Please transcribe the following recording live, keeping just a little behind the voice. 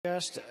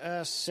Just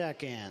a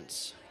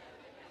second.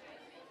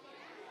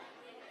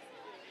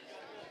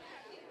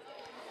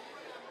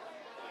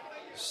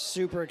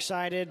 Super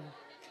excited.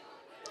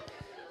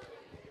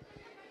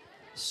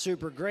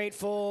 Super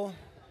grateful.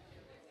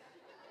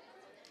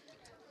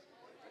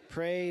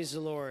 Praise the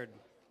Lord.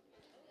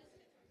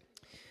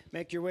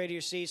 Make your way to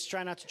your seats.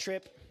 Try not to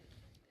trip.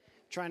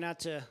 Try not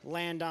to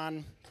land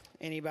on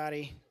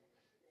anybody.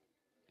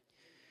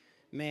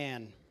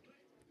 Man.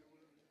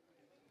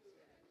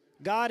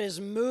 God is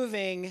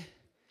moving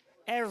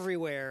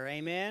everywhere.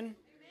 Amen?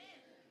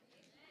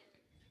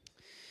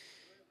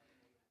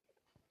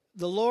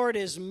 The Lord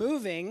is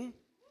moving.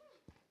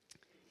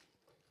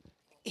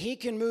 He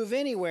can move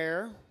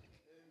anywhere.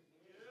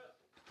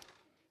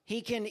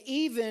 He can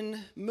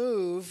even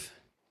move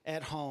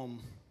at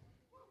home.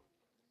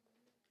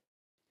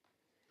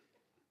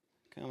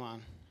 Come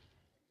on.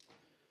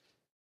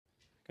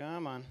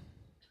 Come on.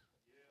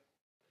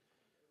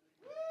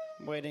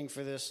 I'm waiting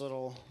for this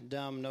little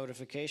dumb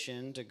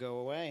notification to go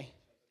away.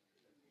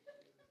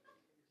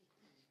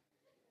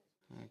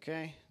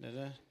 Okay.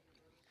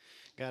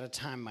 Got to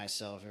time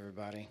myself,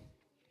 everybody.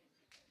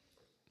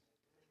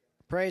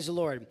 Praise the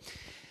Lord.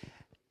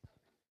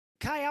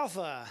 Chi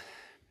Alpha,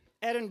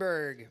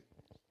 Edinburgh.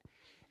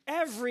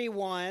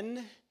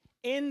 Everyone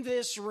in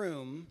this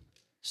room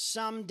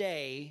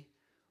someday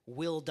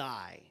will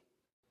die.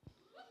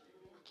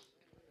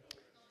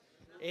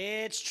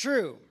 It's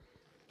true.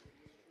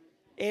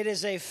 It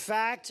is a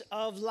fact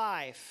of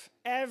life.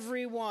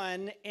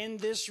 Everyone in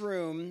this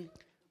room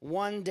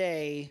one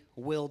day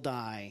will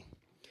die.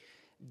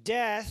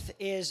 Death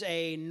is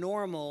a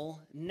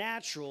normal,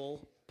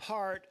 natural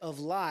part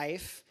of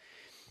life.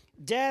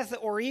 Death,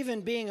 or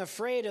even being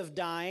afraid of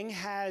dying,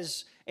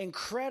 has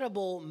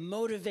incredible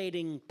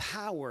motivating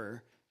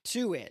power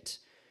to it.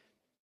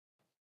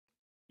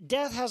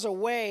 Death has a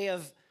way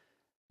of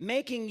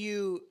making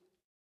you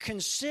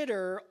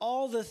consider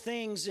all the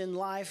things in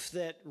life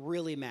that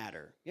really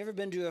matter. You ever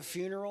been to a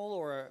funeral,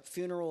 or a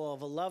funeral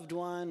of a loved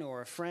one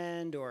or a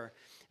friend, or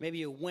maybe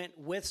you went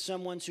with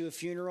someone to a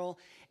funeral,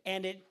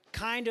 and it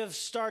kind of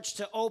starts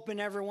to open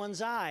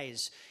everyone's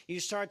eyes.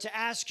 You start to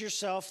ask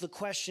yourself the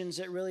questions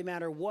that really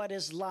matter. What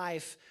is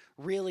life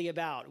really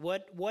about?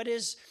 What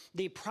is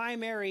the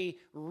primary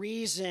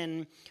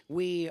reason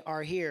we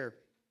are here?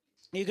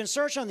 You can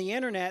search on the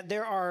internet.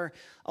 There are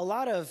a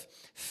lot of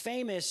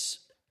famous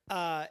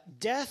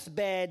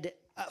deathbed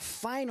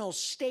final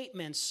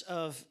statements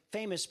of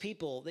famous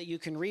people that you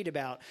can read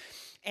about.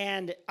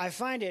 And I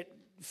find it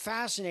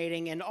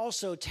fascinating and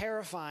also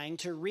terrifying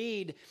to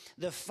read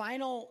the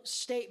final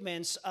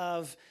statements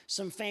of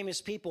some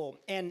famous people.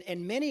 And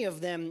many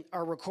of them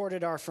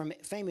are from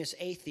famous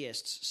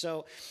atheists.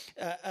 So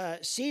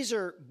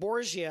Caesar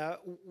Borgia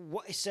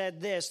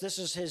said this. This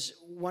is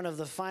one of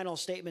the final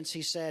statements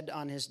he said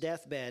on his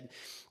deathbed.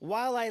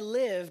 While I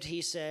lived,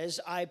 he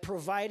says, I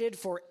provided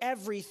for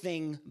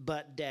everything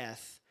but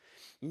death.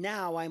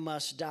 Now I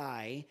must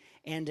die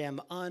and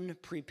am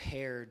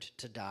unprepared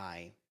to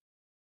die.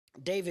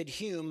 David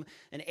Hume,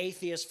 an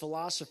atheist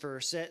philosopher,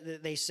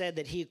 said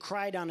that he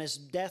cried on his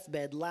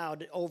deathbed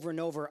loud over and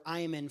over,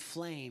 I am in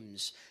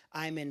flames,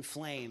 I'm in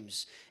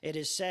flames. It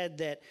is said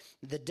that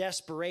the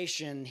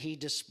desperation he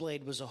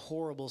displayed was a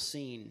horrible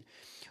scene.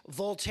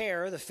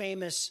 Voltaire, the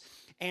famous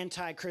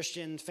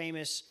anti-Christian,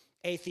 famous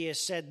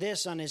atheist, said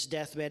this on his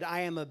deathbed, I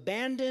am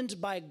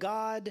abandoned by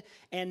God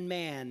and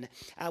man.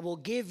 I will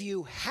give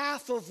you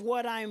half of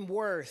what I'm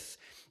worth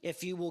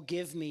if you will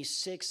give me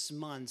 6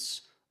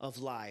 months of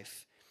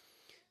life.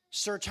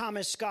 Sir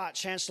Thomas Scott,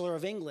 Chancellor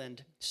of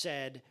England,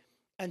 said,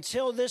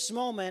 until this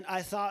moment,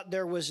 I thought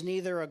there was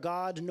neither a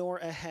God nor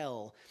a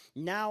hell.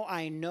 Now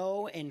I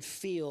know and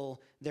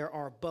feel there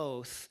are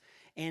both,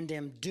 and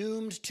am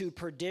doomed to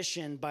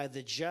perdition by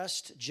the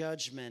just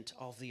judgment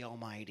of the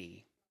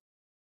Almighty.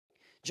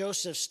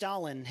 Joseph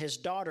Stalin, his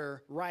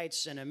daughter,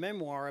 writes in a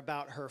memoir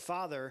about her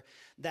father,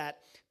 that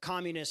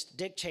communist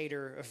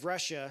dictator of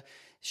Russia.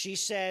 She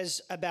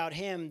says about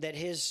him that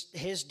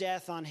his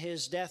death on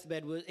his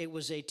deathbed, it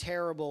was a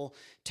terrible,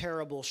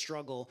 terrible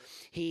struggle.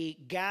 He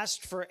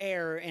gasped for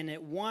air, and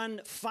at one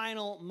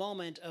final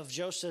moment of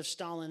Joseph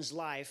Stalin's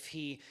life,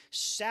 he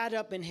sat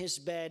up in his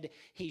bed,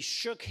 he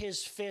shook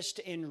his fist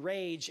in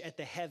rage at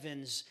the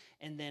heavens,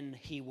 and then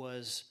he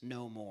was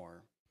no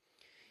more.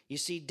 You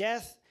see,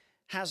 death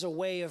has a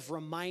way of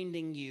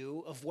reminding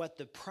you of what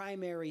the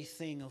primary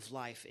thing of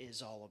life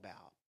is all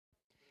about.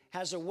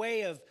 Has a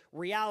way of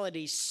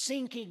reality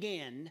sinking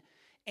in,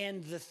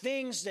 and the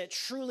things that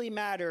truly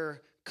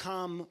matter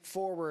come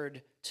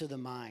forward to the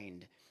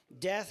mind.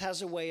 Death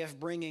has a way of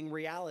bringing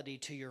reality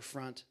to your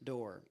front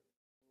door.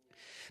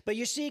 But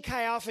you see,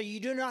 Chi Alpha, you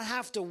do not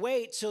have to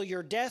wait till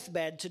your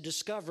deathbed to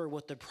discover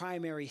what the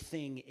primary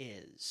thing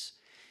is.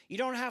 You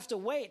don't have to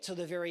wait till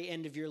the very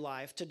end of your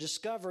life to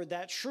discover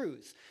that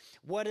truth.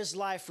 What is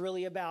life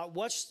really about?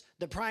 What's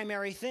the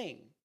primary thing?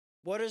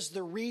 What is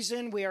the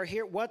reason we are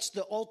here? What's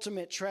the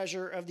ultimate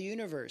treasure of the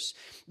universe?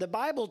 The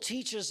Bible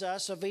teaches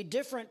us of a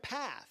different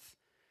path.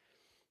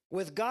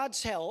 With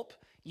God's help,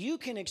 you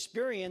can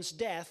experience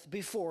death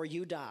before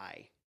you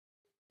die.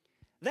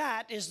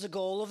 That is the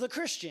goal of the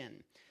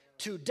Christian,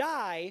 to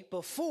die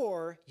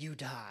before you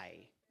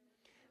die.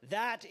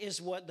 That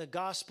is what the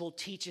gospel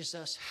teaches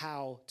us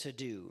how to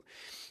do.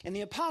 And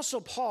the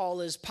Apostle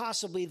Paul is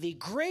possibly the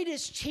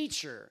greatest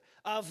teacher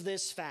of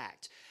this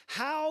fact,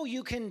 how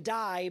you can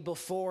die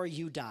before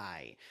you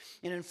die.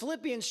 And in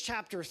Philippians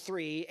chapter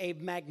 3, a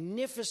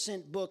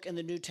magnificent book in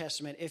the New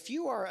Testament, if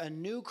you are a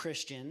new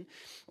Christian,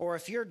 or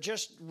if you're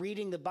just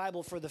reading the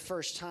Bible for the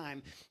first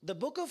time, the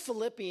book of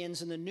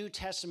Philippians in the New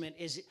Testament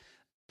is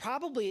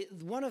probably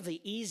one of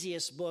the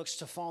easiest books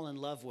to fall in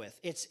love with.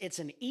 It's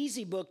an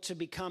easy book to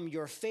become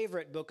your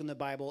favorite book in the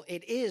Bible.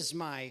 It is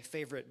my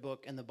favorite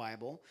book in the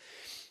Bible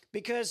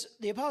because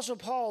the Apostle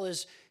Paul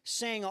is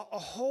saying a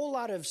whole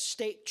lot of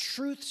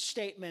truth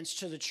statements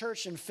to the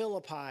church in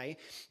Philippi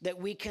that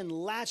we can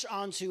latch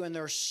onto, and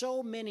there are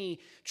so many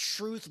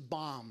truth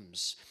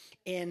bombs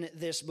in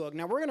this book.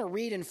 Now, we're going to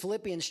read in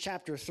Philippians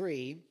chapter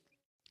 3,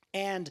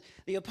 and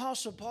the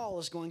Apostle Paul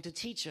is going to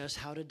teach us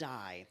how to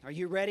die. Are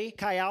you ready,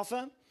 Chi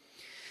Alpha?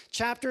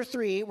 Chapter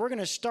 3, we're going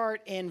to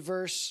start in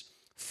verse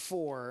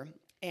 4,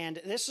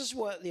 and this is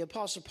what the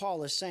Apostle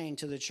Paul is saying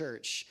to the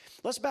church.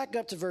 Let's back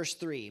up to verse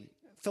 3.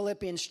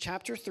 Philippians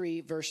chapter 3,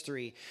 verse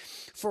 3.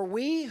 For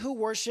we who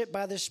worship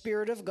by the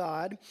Spirit of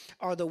God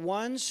are the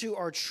ones who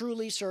are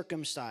truly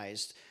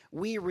circumcised.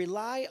 We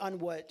rely on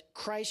what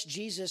Christ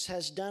Jesus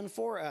has done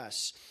for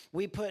us.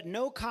 We put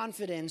no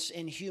confidence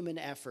in human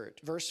effort.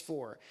 Verse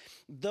 4.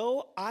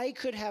 Though I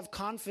could have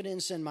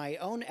confidence in my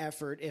own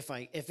effort,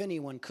 if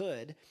anyone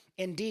could,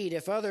 indeed,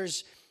 if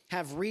others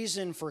have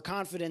reason for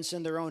confidence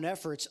in their own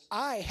efforts,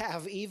 I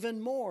have even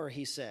more,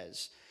 he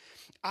says.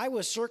 I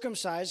was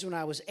circumcised when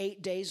I was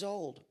 8 days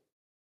old.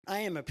 I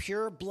am a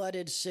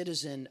pure-blooded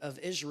citizen of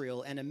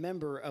Israel and a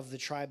member of the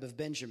tribe of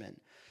Benjamin,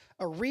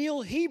 a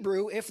real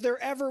Hebrew if there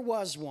ever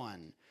was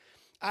one.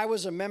 I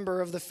was a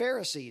member of the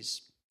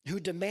Pharisees who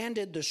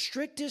demanded the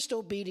strictest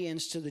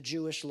obedience to the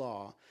Jewish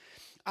law.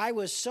 I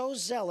was so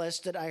zealous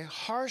that I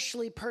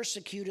harshly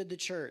persecuted the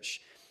church.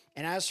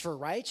 And as for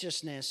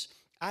righteousness,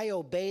 I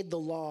obeyed the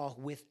law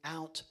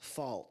without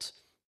fault.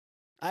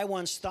 I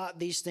once thought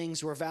these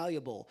things were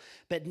valuable,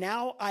 but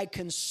now I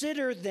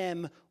consider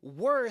them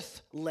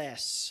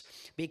worthless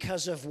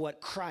because of what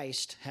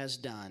Christ has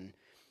done.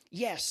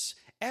 Yes,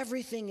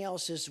 everything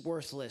else is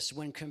worthless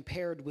when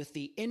compared with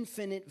the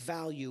infinite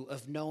value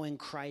of knowing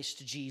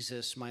Christ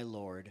Jesus, my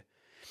Lord.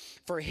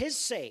 For his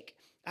sake,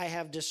 I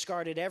have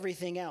discarded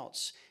everything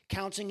else,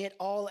 counting it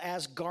all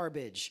as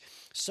garbage,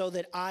 so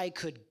that I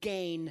could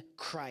gain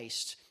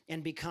Christ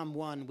and become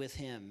one with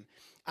him.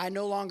 I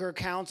no longer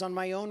count on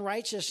my own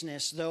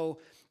righteousness, though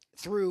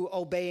through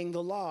obeying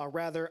the law.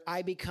 Rather,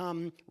 I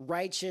become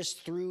righteous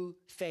through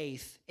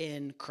faith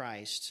in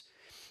Christ.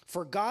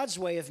 For God's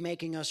way of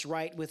making us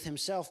right with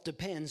himself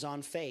depends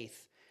on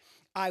faith.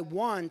 I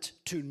want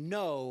to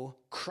know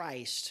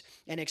Christ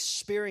and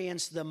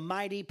experience the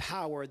mighty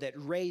power that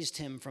raised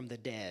him from the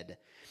dead.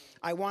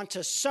 I want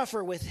to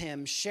suffer with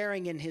him,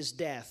 sharing in his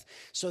death,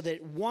 so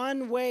that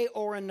one way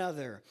or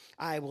another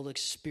I will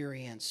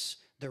experience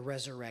the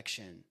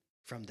resurrection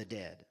from the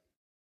dead.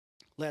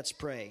 Let's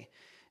pray.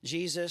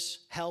 Jesus,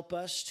 help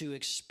us to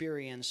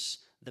experience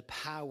the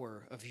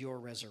power of your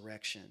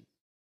resurrection.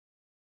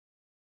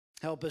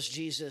 Help us,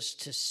 Jesus,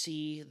 to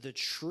see the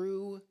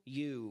true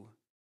you.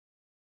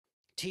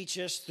 Teach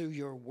us through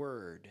your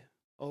word,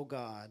 O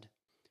God.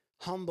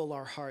 Humble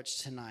our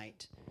hearts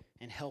tonight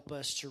and help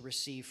us to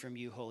receive from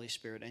you, Holy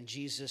Spirit. In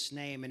Jesus'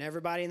 name. And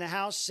everybody in the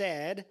house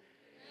said,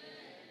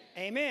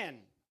 Amen. Amen.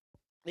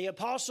 The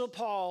Apostle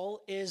Paul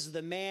is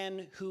the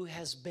man who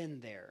has been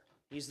there.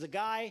 He's the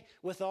guy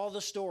with all the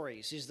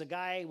stories. He's the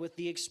guy with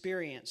the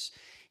experience.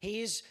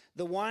 He's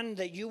the one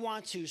that you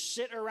want to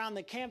sit around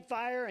the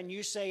campfire and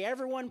you say,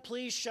 everyone,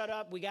 please shut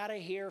up. We got to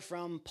hear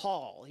from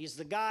Paul. He's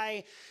the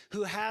guy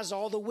who has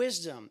all the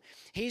wisdom.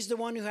 He's the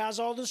one who has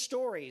all the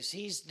stories.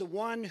 He's the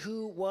one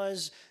who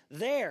was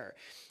there.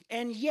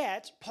 And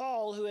yet,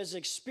 Paul, who has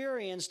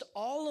experienced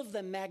all of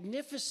the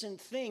magnificent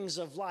things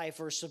of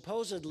life, or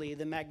supposedly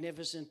the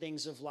magnificent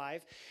things of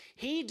life,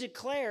 he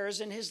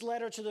declares in his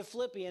letter to the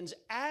Philippians,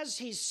 as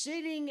he's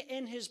sitting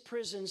in his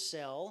prison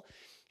cell,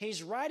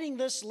 he's writing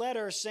this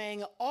letter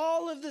saying,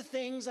 all of the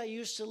things I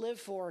used to live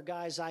for,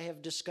 guys, I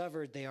have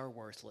discovered they are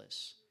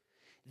worthless.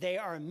 They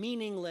are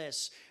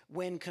meaningless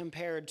when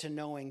compared to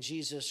knowing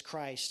Jesus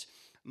Christ,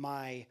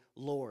 my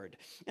Lord.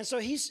 And so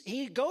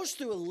he goes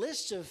through a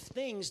list of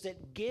things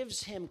that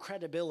gives him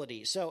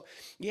credibility. So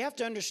you have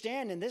to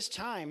understand in this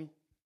time,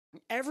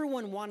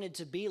 everyone wanted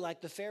to be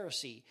like the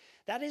Pharisee.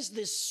 that is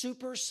this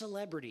super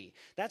celebrity.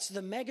 That's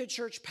the mega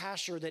church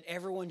pastor that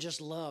everyone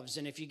just loves.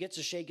 And if you get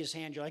to shake his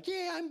hand, you're like,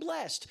 yeah, I'm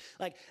blessed.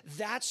 Like,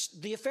 that's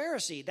the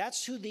Pharisee.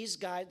 That's who these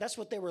guys, that's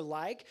what they were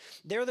like.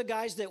 They're the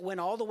guys that went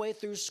all the way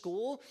through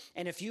school.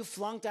 And if you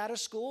flunked out of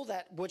school,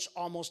 which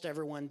almost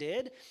everyone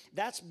did,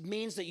 that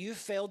means that you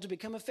failed to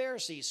become a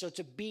Pharisee. So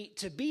to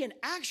be an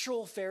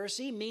actual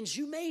Pharisee means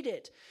you made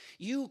it.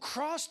 You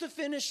crossed the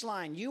finish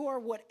line. You are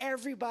what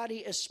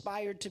everybody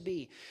aspired to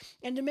be.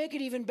 And to make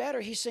it even better,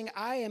 he's saying,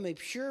 I am a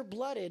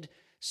pure-blooded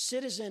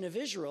citizen of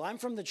Israel. I'm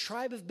from the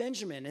tribe of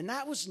Benjamin. And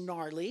that was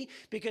gnarly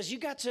because you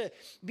got to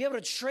be able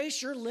to trace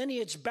your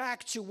lineage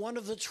back to one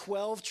of the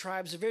 12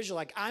 tribes of Israel.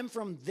 Like, I'm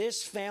from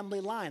this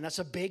family line. That's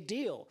a big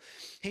deal.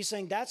 He's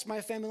saying, that's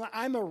my family line.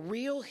 I'm a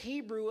real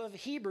Hebrew of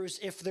Hebrews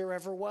if there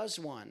ever was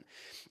one.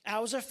 I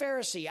was a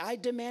Pharisee. I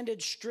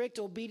demanded strict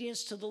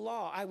obedience to the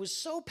law. I was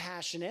so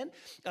passionate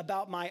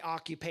about my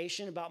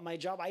occupation, about my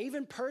job. I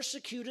even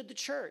persecuted the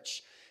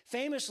church.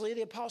 Famously,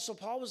 the Apostle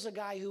Paul was the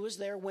guy who was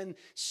there when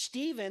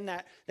Stephen,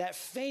 that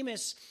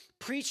famous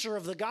preacher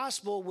of the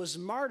gospel, was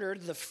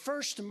martyred, the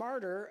first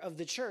martyr of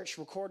the church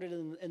recorded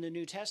in the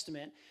New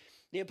Testament.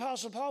 The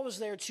Apostle Paul was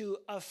there to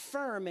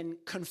affirm and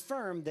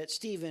confirm that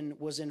Stephen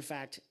was in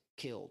fact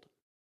killed.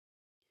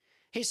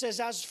 He says,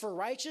 as for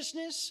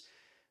righteousness,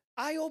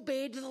 I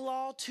obeyed the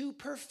law to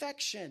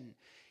perfection.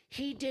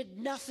 He did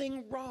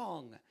nothing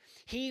wrong.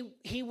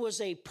 He was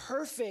a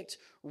perfect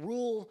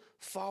rule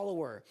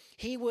follower.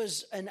 He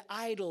was an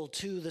idol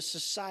to the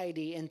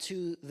society and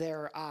to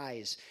their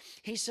eyes.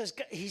 He's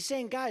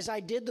saying, guys,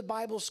 I did the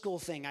Bible school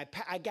thing.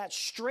 I got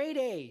straight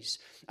A's.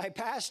 I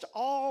passed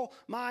all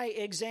my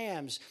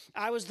exams.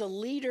 I was the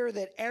leader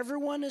that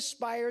everyone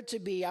aspired to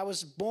be. I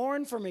was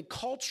born from a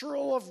culture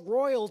of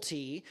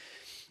royalty,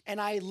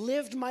 and I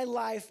lived my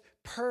life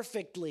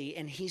perfectly.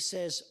 And he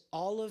says,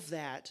 all of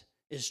that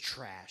is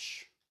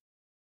trash.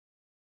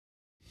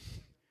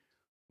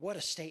 What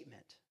a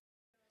statement.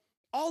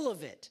 All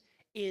of it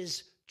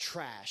is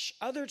trash.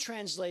 Other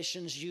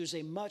translations use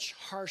a much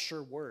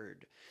harsher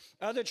word.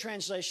 Other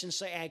translations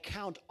say, I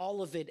count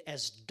all of it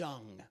as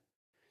dung. It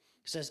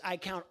says, I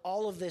count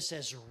all of this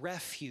as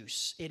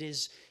refuse. It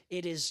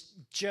is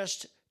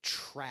just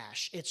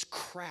trash. It's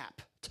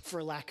crap,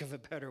 for lack of a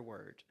better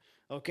word.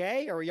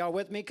 Okay? Are y'all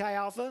with me, Chi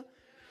Alpha?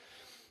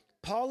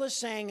 Paul is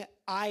saying,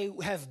 I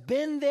have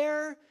been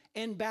there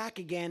and back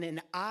again,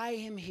 and I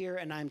am here,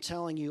 and I'm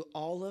telling you,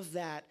 all of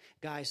that,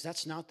 guys,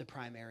 that's not the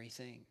primary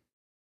thing.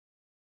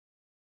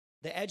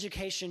 The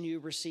education you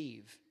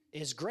receive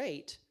is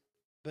great,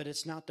 but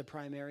it's not the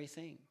primary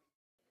thing.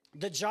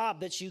 The job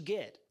that you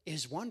get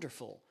is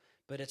wonderful,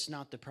 but it's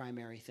not the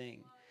primary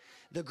thing.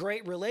 The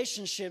great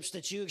relationships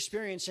that you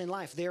experience in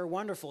life, they're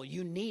wonderful.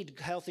 You need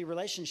healthy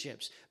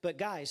relationships. But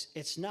guys,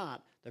 it's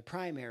not the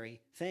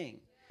primary thing.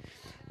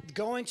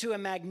 Going to a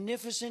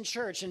magnificent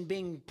church and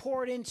being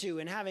poured into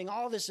and having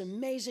all this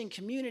amazing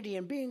community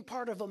and being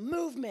part of a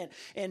movement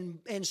and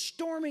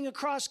storming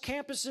across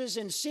campuses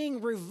and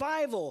seeing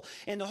revival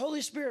and the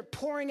Holy Spirit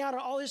pouring out on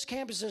all these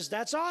campuses,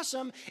 that's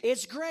awesome.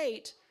 It's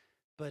great,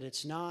 but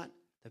it's not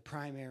the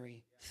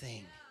primary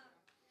thing.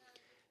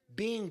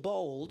 Being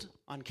bold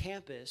on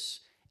campus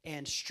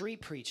and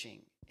street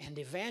preaching and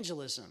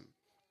evangelism,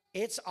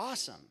 it's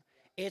awesome.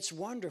 It's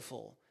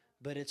wonderful,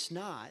 but it's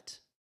not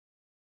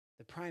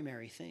the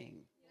primary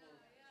thing.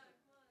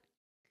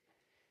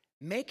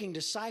 Making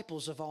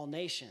disciples of all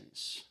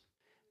nations,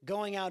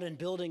 going out and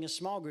building a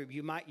small group.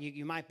 You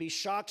might be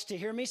shocked to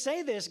hear me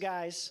say this,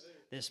 guys.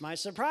 This might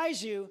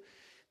surprise you.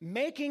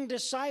 Making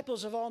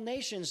disciples of all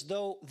nations,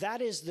 though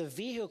that is the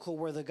vehicle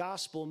where the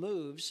gospel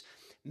moves,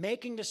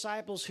 making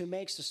disciples who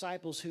makes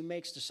disciples who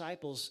makes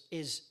disciples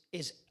is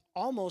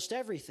almost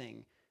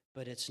everything,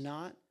 but it's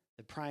not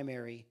the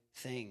primary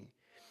thing.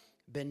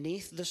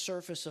 Beneath the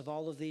surface of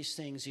all of these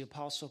things, the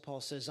Apostle Paul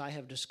says, I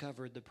have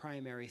discovered the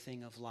primary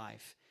thing of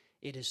life.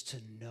 It is to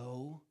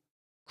know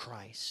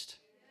Christ.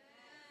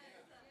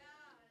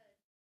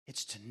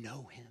 It's to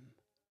know him.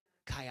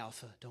 Chi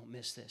Alpha, don't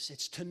miss this.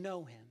 It's to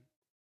know him.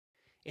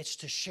 It's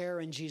to share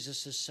in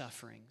Jesus'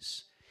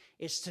 sufferings.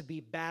 It's to be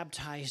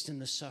baptized in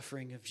the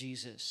suffering of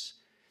Jesus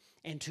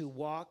and to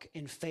walk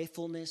in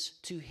faithfulness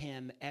to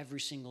him every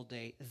single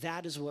day.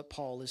 That is what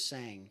Paul is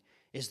saying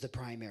is the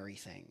primary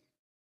thing.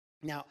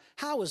 Now,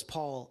 how is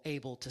Paul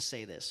able to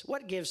say this?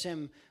 What gives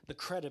him the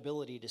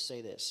credibility to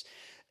say this?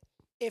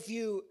 If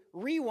you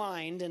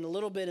rewind in a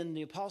little bit in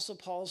the Apostle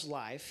Paul's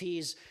life,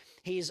 he's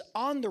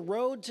on the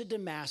road to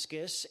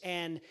Damascus,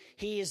 and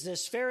he is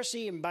this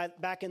Pharisee, and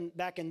back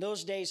in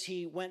those days,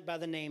 he went by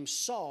the name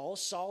Saul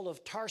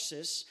of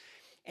Tarsus,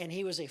 and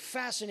he was a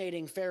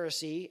fascinating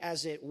Pharisee,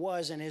 as it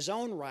was in his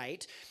own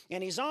right,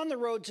 and he's on the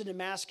road to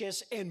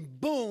Damascus,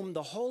 and boom,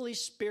 the Holy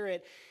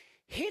Spirit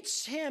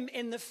hits him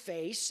in the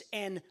face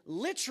and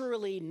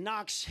literally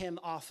knocks him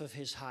off of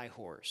his high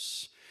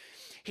horse.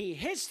 He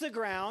hits the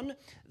ground.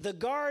 The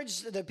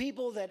guards, the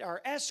people that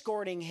are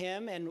escorting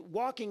him and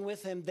walking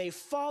with him, they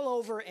fall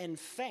over and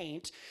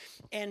faint.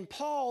 And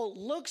Paul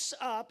looks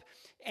up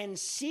and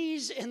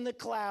sees in the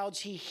clouds.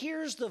 He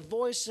hears the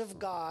voice of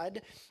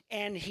God,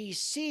 and he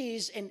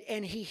sees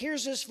and he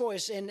hears this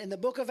voice. And in the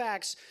book of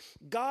Acts,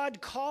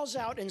 God calls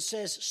out and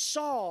says,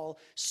 Saul,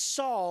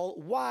 Saul,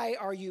 why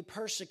are you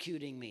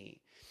persecuting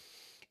me?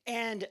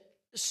 And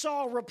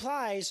Saul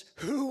replies,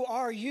 who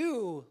are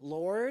you,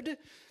 Lord?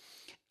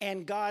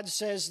 And God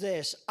says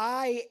this,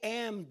 I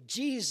am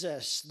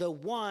Jesus, the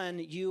one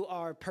you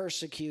are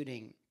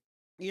persecuting.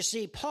 You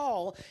see,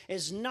 Paul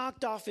is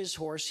knocked off his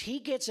horse. He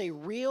gets a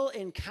real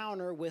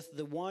encounter with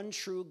the one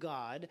true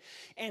God.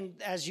 And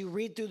as you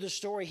read through the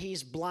story,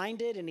 he's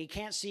blinded and he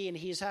can't see, and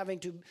he's having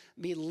to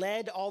be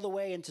led all the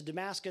way into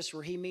Damascus,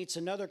 where he meets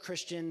another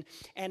Christian,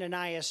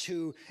 Ananias,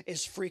 who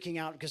is freaking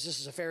out because this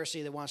is a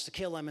Pharisee that wants to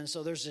kill him. And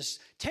so there's this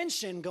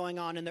tension going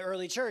on in the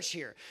early church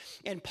here.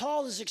 And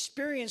Paul has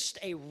experienced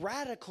a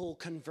radical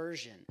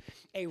conversion,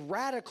 a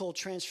radical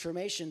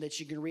transformation that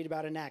you can read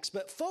about in Acts.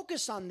 But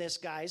focus on this,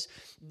 guys.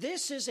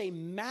 This is a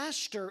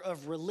master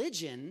of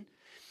religion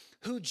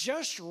who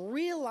just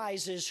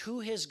realizes who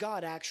his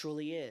God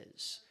actually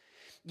is.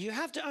 You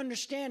have to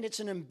understand it's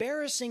an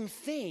embarrassing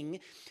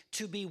thing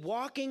to be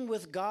walking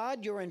with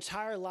God your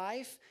entire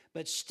life,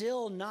 but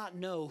still not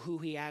know who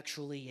he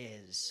actually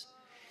is.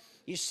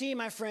 You see,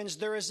 my friends,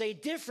 there is a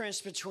difference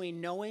between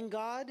knowing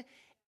God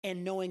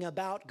and knowing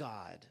about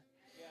God.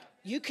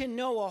 You can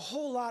know a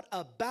whole lot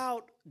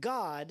about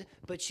God,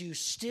 but you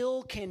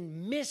still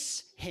can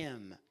miss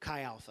him,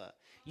 Chi Alpha.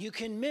 You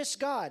can miss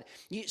God.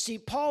 You see,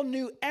 Paul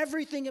knew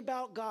everything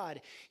about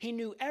God. He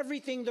knew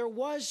everything there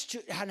was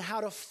to, and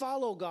how to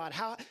follow God,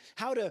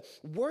 how to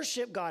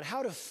worship God,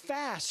 how to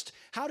fast,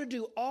 how to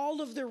do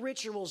all of the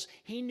rituals.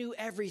 He knew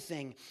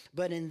everything.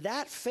 But in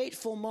that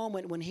fateful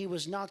moment when he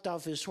was knocked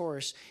off his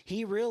horse,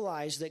 he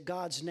realized that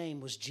God's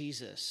name was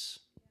Jesus.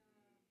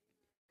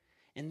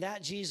 And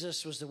that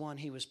Jesus was the one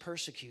he was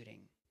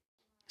persecuting.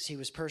 He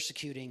was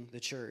persecuting the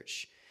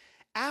church.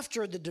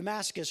 After the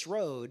Damascus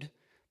Road,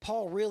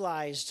 Paul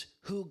realized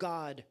who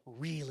God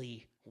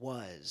really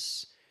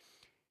was.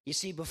 You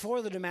see,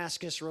 before the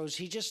Damascus Road,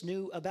 he just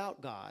knew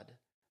about God.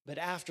 But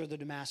after the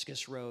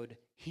Damascus Road,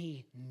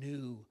 he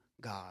knew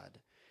God.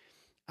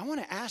 I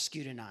want to ask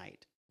you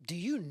tonight, do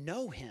you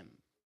know him?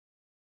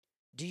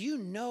 Do you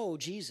know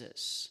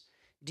Jesus?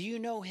 Do you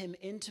know him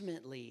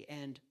intimately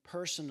and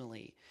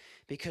personally?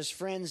 Because,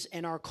 friends,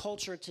 in our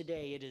culture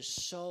today, it is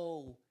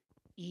so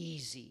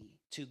easy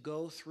to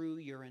go through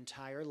your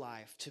entire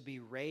life, to be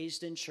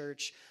raised in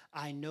church.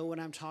 I know what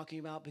I'm talking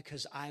about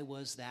because I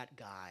was that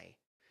guy.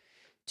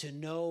 To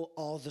know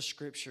all the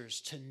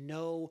scriptures, to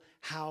know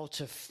how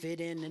to fit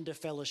in into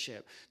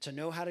fellowship, to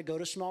know how to go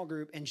to small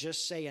group and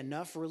just say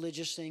enough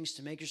religious things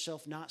to make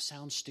yourself not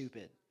sound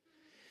stupid.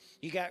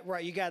 We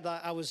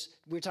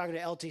were talking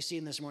to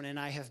LTC this morning, and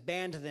I have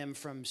banned them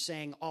from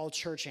saying all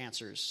church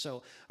answers.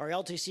 So our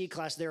LTC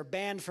class, they're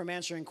banned from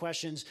answering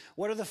questions.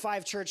 What are the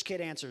 5 church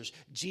kid answers?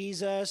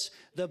 Jesus,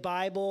 the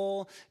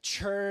Bible,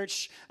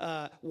 church,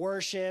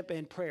 worship,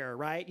 and prayer,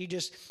 right? You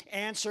just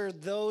answer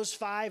those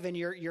 5, and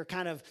you're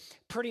kind of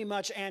pretty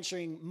much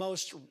answering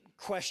most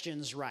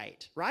questions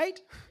right?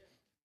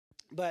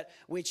 But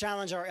we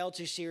challenge our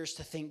LTCers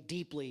to think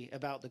deeply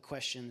about the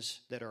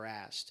questions that are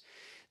asked.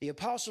 The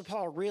Apostle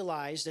Paul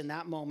realized in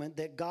that moment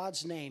that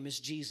God's name is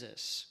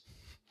Jesus.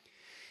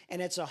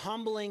 And it's a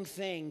humbling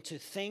thing to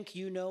think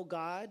you know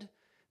God,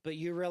 but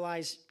you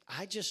realize,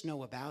 I just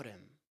know about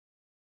him.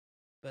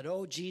 But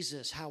oh,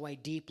 Jesus, how I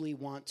deeply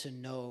want to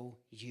know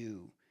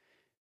you.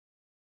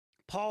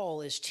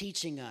 Paul is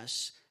teaching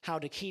us how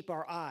to keep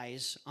our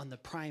eyes on the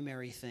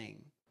primary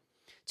thing,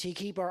 to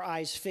keep our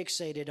eyes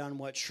fixated on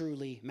what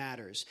truly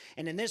matters.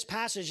 And in this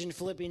passage in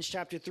Philippians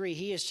chapter 3,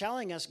 he is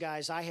telling us,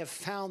 guys, I have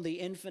found the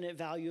infinite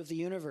value of the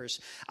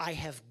universe. I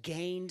have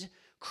gained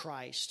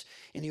Christ.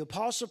 And the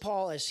Apostle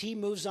Paul, as he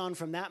moves on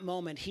from that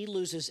moment, he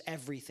loses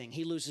everything.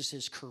 He loses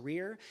his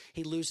career.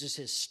 He loses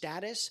his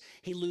status.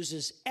 He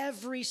loses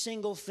every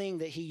single thing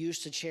that he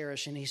used to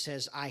cherish. And he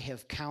says, I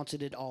have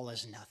counted it all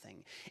as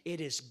nothing. It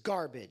is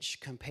garbage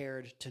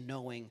compared to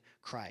knowing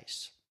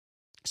Christ.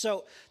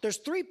 So there's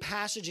 3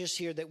 passages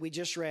here that we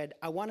just read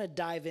I want to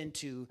dive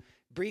into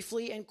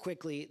briefly and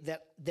quickly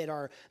that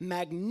are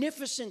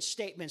magnificent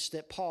statements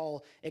that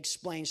Paul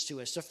explains to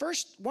us. The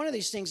first one of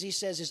these things he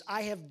says is,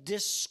 I have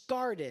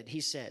discarded, he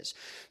says.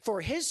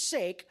 For his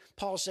sake,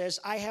 Paul says,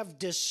 I have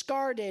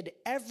discarded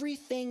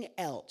everything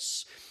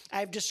else.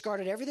 I've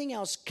discarded everything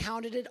else,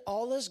 counted it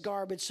all as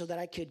garbage so that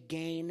I could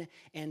gain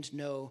and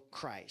know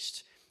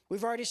Christ.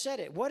 We've already said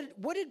it.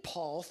 What did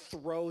Paul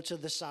throw to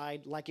the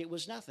side like it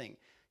was nothing?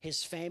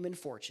 His fame and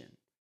fortune,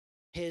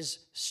 his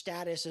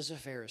status as a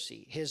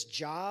Pharisee, his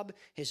job,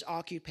 his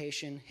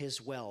occupation, his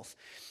wealth.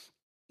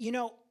 You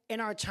know, in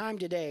our time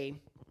today,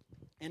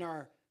 in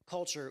our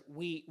culture,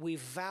 we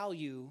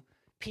value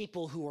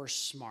people who are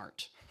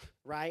smart,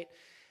 right?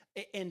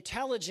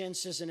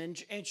 Intelligence is an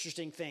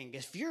interesting thing.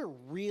 If you're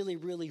really,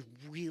 really,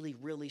 really,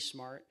 really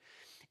smart,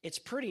 it's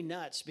pretty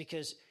nuts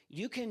because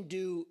you can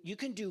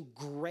do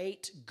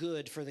great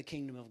good for the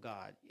kingdom of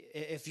God.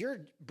 If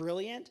you're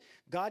brilliant,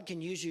 God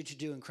can use you to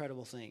do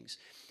incredible things.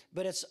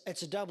 But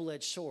it's a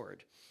double-edged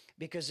sword,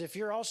 because if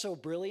you're also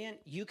brilliant,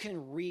 you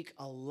can wreak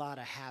a lot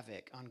of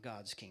havoc on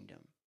God's kingdom.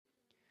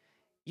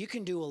 You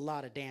can do a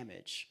lot of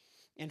damage.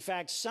 In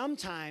fact,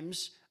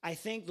 sometimes I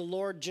think the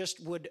Lord just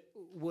would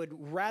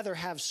rather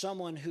have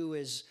someone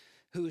who's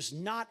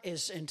not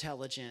as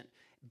intelligent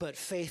but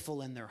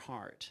faithful in their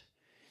heart.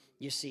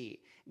 You see,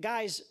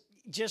 guys,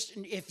 just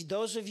if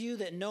those of you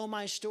that know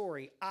my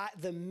story,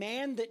 the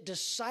man that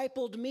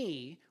discipled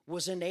me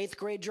was an 8th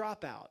grade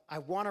dropout. I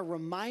want to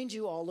remind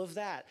you all of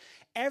that.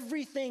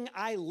 Everything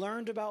I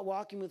learned about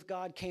walking with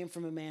God came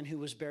from a man who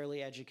was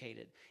barely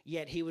educated,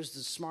 yet he was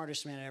the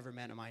smartest man I ever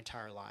met in my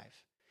entire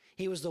life.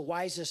 He was the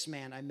wisest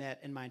man I met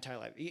in my entire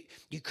life.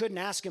 You couldn't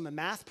ask him a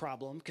math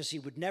problem because he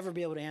would never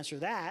be able to answer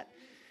that.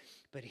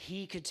 But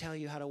he could tell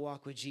you how to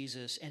walk with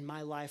Jesus, and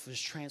my life was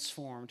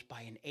transformed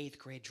by an 8th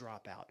grade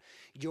dropout.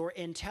 Your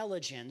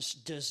intelligence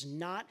does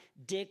not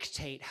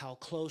dictate how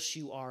close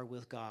you are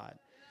with God.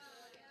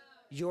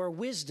 Your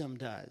wisdom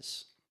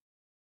does.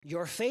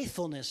 Your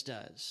faithfulness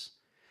does.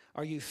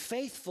 Are you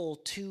faithful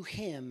to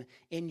him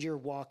in your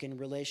walk and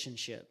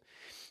relationship?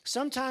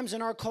 Sometimes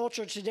in our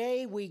culture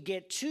today, we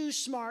get too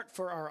smart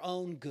for our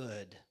own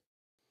good.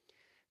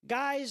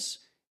 Guys,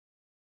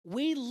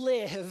 we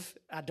live,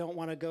 I don't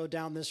want to go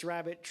down this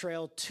rabbit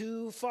trail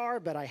too far,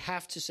 but I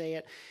have to say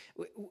it.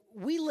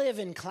 We live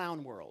in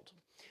clown world.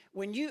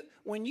 When you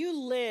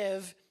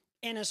live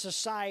in a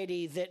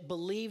society that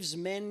believes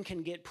men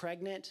can get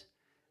pregnant,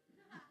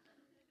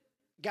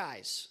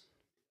 guys,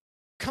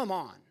 come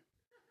on.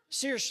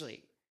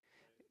 Seriously.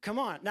 Come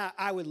on. Now,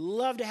 I would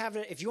love to have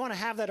it. If you want to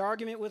have that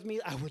argument with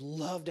me, I would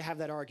love to have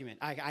that argument.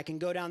 I can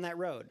go down that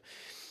road.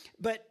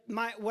 But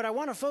what I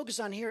want to focus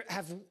on here,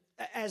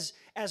 as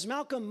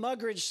Malcolm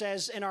Muggeridge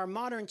says, in our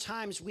modern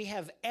times, we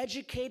have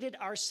educated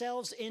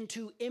ourselves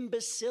into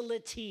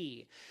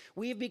imbecility.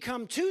 We have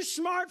become too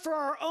smart for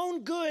our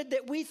own good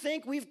that we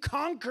think we've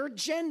conquered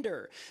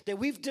gender, that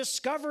we've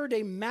discovered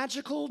a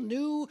magical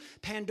new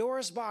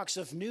Pandora's box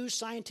of new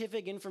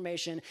scientific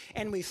information,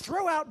 and we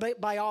throw out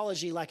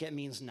biology like it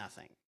means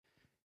nothing.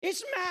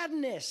 It's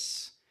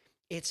madness.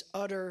 It's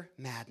utter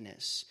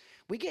madness.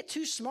 We get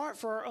too smart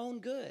for our own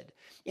good.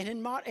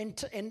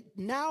 And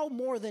now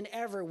more than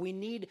ever, we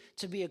need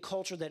to be a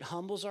culture that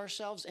humbles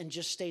ourselves and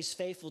just stays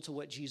faithful to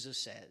what Jesus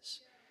says.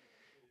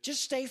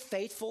 Just stay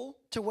faithful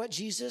to what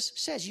Jesus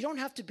says. You don't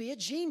have to be a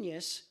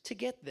genius to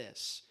get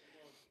this.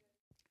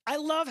 I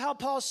love how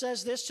Paul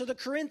says this to the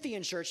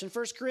Corinthian church in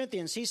 1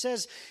 Corinthians. He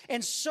says,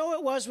 "And so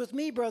it was with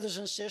me, brothers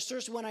and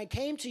sisters, when I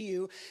came to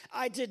you,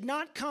 I did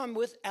not come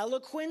with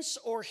eloquence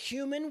or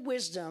human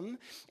wisdom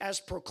as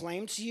I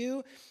proclaimed to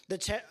you the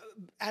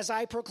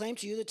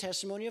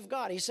testimony of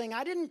God." He's saying,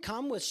 I didn't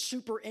come with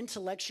super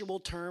intellectual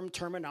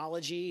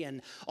terminology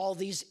and all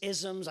these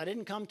isms. I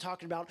didn't come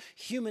talking about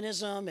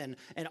humanism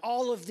and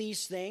all of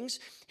these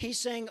things. He's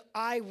saying,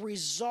 I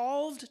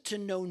resolved to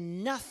know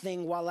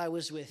nothing while I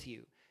was with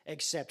you,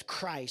 except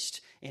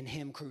Christ and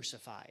him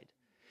crucified.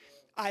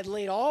 I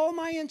laid all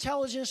my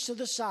intelligence to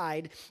the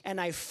side and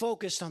I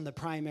focused on the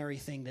primary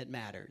thing that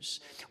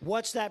matters.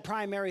 What's that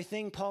primary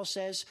thing, Paul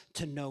says?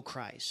 To know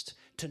Christ,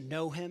 to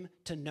know him,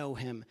 to know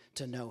him,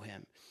 to know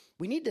him.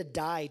 We need to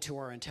die to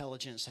our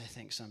intelligence, I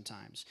think,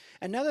 sometimes.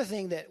 Another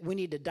thing that we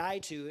need to die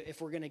to if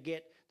we're going to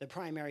get the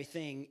primary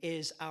thing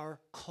is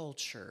our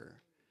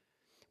culture.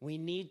 We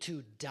need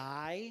to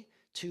die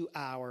to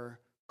our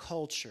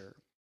culture.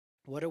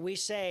 What do we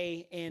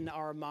say in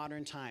our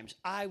modern times?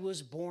 I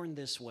was born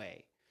this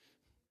way,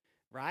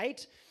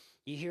 right?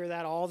 You hear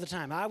that all the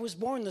time. I was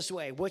born this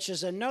way, which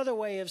is another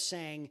way of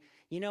saying,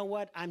 you know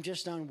what? I'm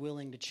just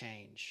unwilling to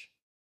change.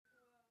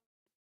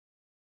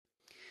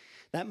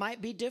 That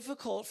might be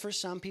difficult for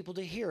some people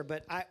to hear,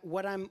 but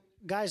I'm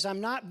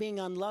not being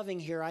unloving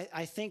here.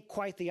 I think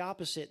quite the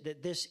opposite,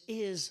 that this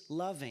is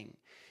loving,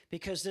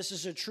 because this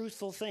is a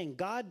truthful thing.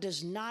 God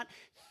does not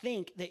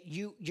think that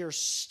you're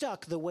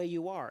stuck the way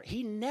you are.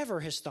 He never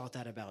has thought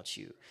that about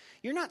you.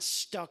 You're not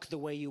stuck the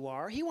way you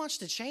are. He wants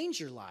to change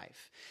your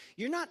life.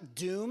 You're not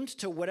doomed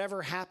to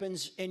whatever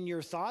happens in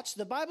your thoughts.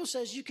 The Bible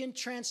says you can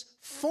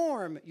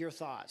transform your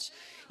thoughts.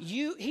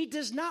 He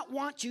does not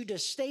want you to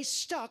stay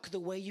stuck the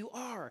way you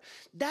are.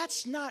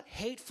 That's not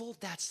hateful,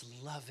 that's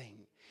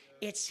loving.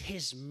 It's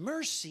his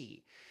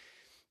mercy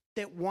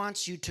that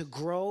wants you to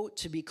grow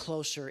to be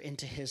closer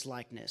into his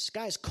likeness.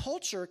 Guys,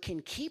 culture can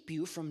keep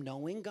you from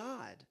knowing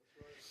God.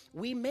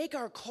 We make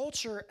our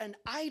culture an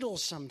idol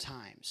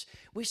sometimes.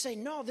 We say,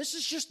 no, this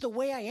is just the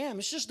way I am.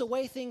 It's just the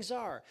way things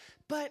are.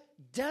 But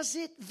does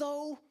it,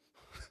 though?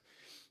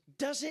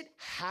 Does it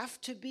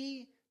have to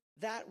be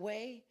that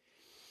way?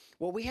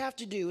 What we have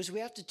to do is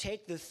we have to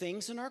take the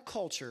things in our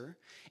culture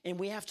and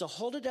we have to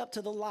hold it up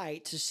to the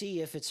light to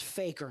see if it's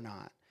fake or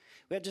not.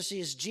 We have to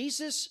see,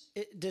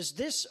 does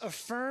this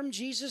affirm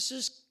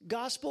Jesus'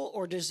 gospel,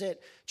 or does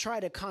it try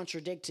to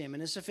contradict him?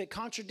 And as if it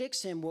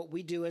contradicts him, what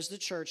we do as the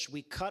church,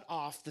 we cut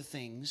off the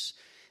things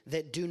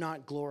that do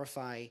not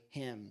glorify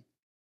him.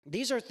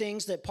 These are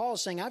things that Paul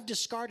is saying, I've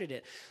discarded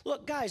it.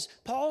 Look, guys,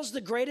 Paul's the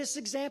greatest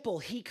example.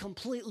 He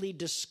completely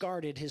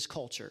discarded his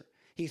culture.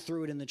 He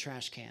threw it in the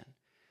trash can.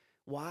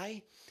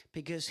 Why?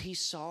 Because he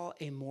saw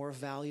a more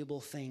valuable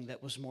thing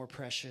that was more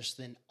precious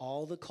than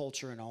all the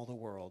culture and all the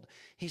world.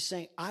 He's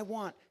saying, I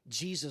want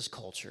Jesus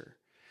culture.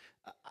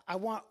 I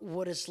want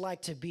what it's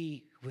like to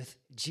be with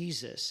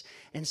Jesus.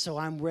 And so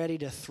I'm ready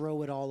to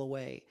throw it all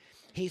away.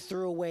 He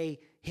threw away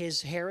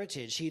his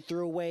heritage. He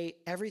threw away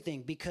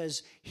everything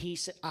because he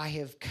said, I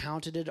have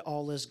counted it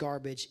all as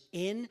garbage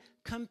in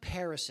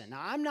comparison.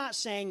 Now, I'm not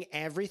saying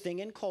everything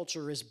in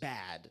culture is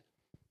bad.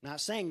 I'm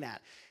not saying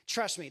that.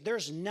 Trust me,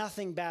 there's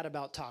nothing bad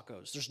about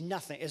tacos. There's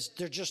nothing.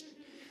 They're just,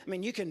 I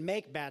mean, you can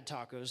make bad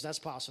tacos. That's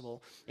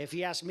possible. If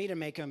you ask me to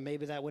make them,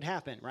 maybe that would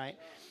happen, right?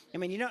 I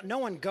mean, no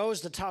one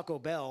goes to Taco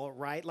Bell,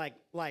 right? Like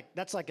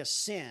that's like a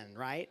sin,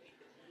 right?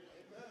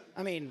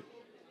 I mean,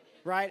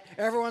 right?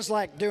 Everyone's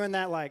like doing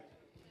that like,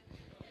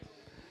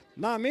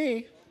 not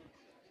me.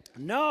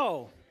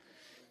 No.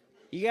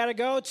 You got to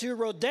go to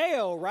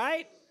Rodeo,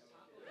 right?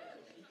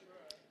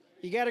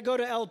 You got to go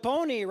to El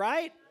Pony,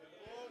 right?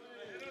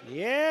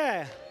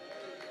 Yeah.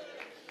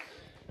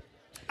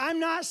 I'm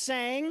not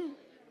saying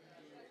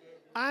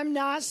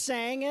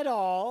at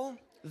all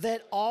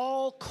that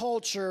all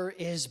culture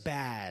is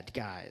bad,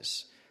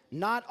 guys.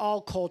 Not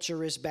all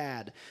culture is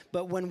bad.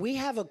 But when we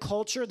have a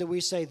culture that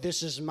we say,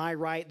 this is my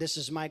right, this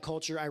is my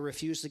culture, I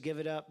refuse to give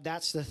it up,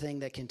 that's the thing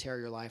that can tear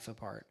your life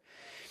apart.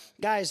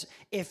 Guys,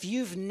 if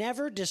you've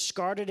never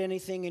discarded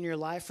anything in your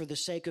life for the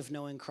sake of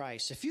knowing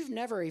Christ, if you've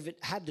never even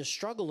had the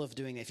struggle of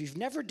doing it, if you've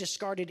never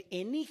discarded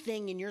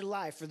anything in your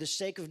life for the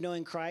sake of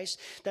knowing Christ,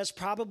 that's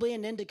probably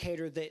an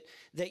indicator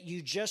that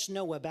you just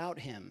know about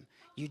him.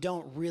 You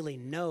don't really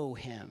know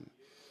him.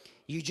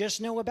 You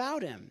just know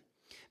about him.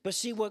 But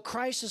see, what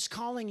Christ is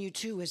calling you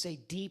to is a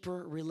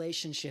deeper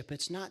relationship.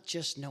 It's not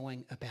just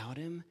knowing about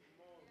him.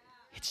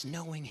 It's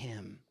knowing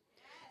him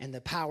and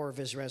the power of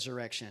his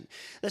resurrection.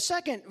 The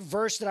second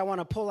verse that I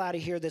want to pull out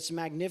of here that's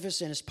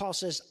magnificent is Paul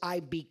says, I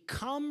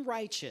become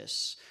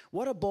righteous.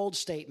 What a bold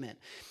statement.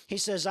 He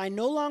says, I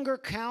no longer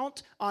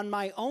count on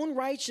my own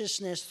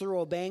righteousness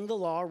through obeying the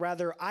law.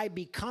 Rather, I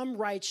become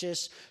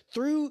righteous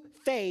through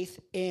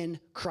faith in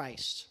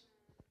Christ.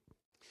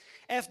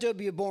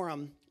 F.W.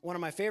 Boreham, one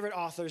of my favorite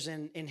authors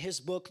in his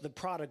book, The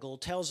Prodigal,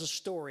 tells a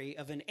story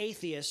of an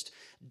atheist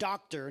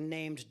doctor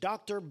named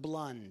Dr.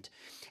 Blund.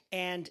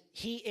 And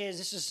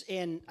this is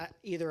in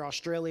either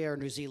Australia or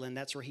New Zealand.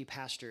 That's where he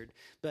pastored.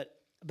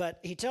 But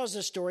he tells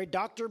this story.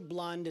 Dr.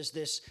 Blund is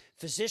this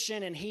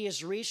physician, and he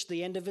has reached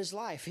the end of his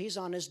life. He's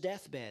on his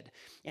deathbed,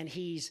 and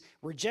he's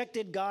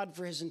rejected God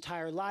for his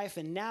entire life,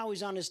 and now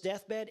he's on his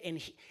deathbed,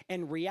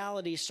 and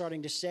reality is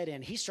starting to set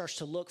in. He starts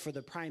to look for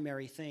the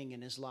primary thing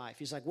in his life.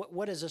 He's like,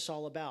 what is this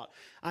all about?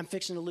 I'm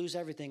fixing to lose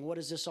everything. What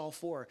is this all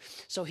for?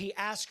 So he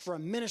asked for a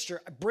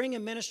minister. Bring a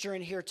minister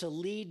in here to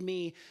lead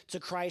me to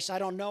Christ. I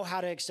don't know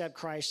how to accept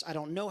Christ. I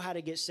don't know how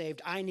to get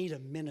saved. I need a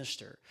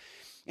minister.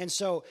 And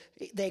so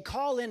they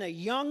call in a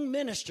young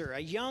minister, a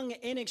young,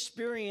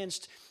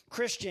 inexperienced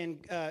Christian,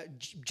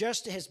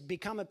 just has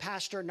become a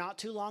pastor not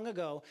too long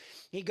ago.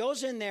 He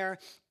goes in there,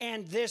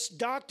 and this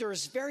doctor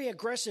is very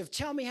aggressive.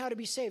 Tell me how to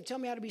be saved. Tell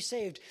me how to be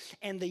saved.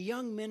 And the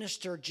young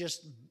minister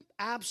just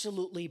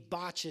absolutely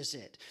botches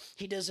it.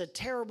 He does a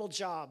terrible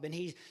job, and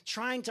he's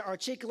trying to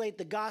articulate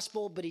the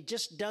gospel, but he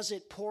just does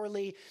it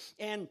poorly.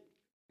 And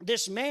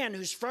this man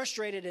who's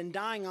frustrated and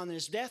dying on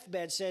his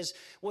deathbed says,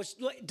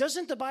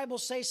 doesn't the Bible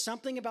say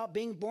something about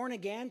being born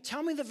again?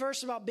 Tell me the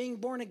verse about being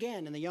born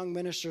again. And the young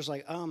minister's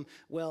like,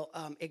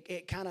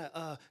 it kind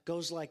of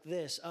goes like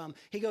this.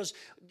 He goes,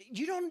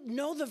 you don't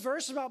know the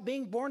verse about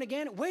being born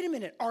again? Wait a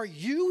minute, are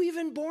you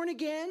even born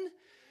again?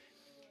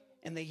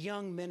 And the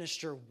young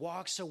minister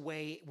walks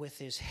away with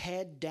his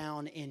head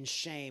down in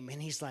shame.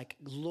 And he's like,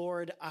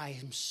 Lord, I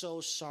am so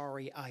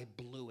sorry I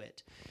blew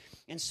it.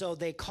 And so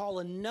they call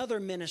another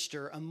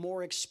minister, a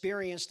more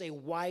experienced, a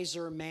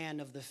wiser man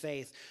of the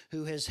faith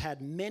who has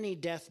had many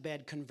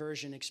deathbed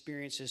conversion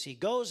experiences. He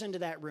goes into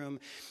that room.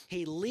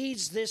 He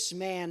leads this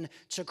man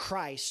to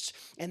Christ,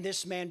 and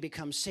this man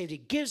becomes saved. He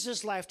gives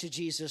his life to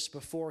Jesus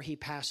before he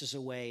passes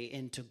away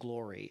into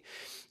glory.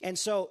 And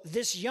so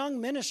this young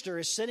minister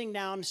is sitting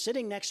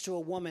next to a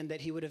woman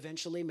that he would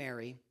eventually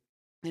marry.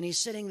 And he's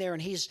sitting there,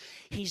 and he's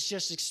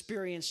just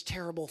experienced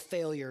terrible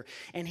failure.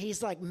 And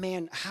he's like,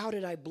 man, how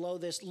did I blow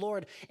this?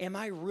 Lord, am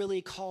I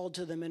really called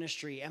to the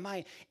ministry?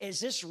 Is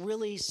this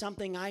really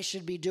something I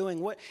should be doing?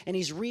 What? And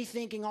he's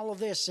rethinking all of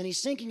this, and he's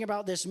thinking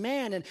about this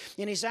man, and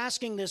he's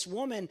asking this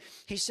woman,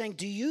 he's saying,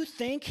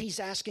 he's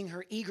asking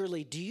her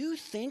eagerly, do you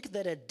think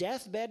that a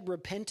deathbed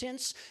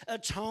repentance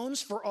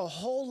atones for a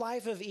whole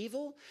life of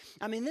evil?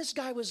 I mean, this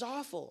guy was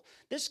awful.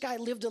 This guy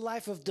lived a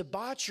life of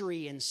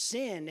debauchery and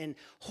sin and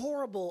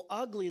horrible,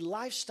 ugly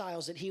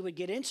lifestyles that he would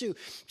get into.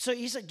 So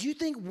he's like, do you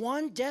think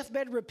one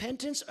deathbed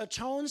repentance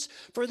atones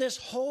for this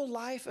whole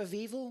life of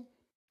evil?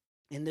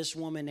 And this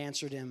woman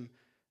answered him,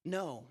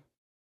 no,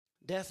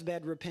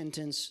 deathbed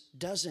repentance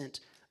doesn't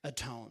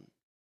atone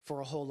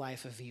for a whole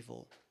life of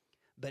evil,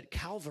 but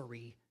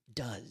Calvary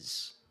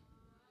does.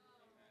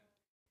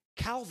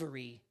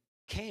 Calvary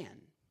can.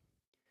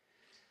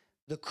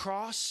 The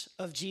cross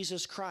of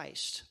Jesus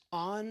Christ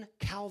on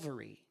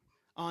Calvary,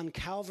 on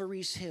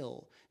Calvary's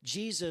hill,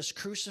 Jesus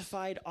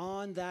crucified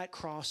on that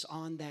cross,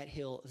 on that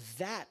hill,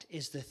 that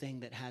is the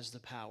thing that has the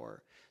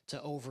power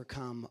to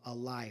overcome a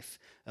life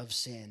of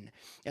sin.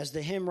 As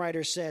the hymn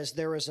writer says,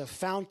 there is a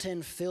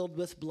fountain filled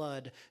with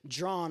blood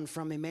drawn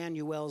from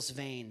Emmanuel's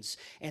veins,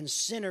 and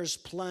sinners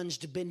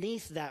plunged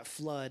beneath that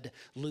flood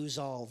lose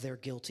all their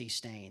guilty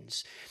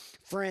stains.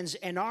 Friends,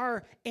 in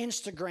our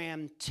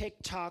Instagram,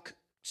 TikTok,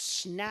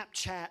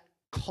 Snapchat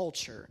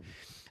culture,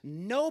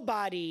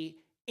 nobody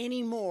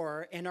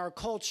anymore in our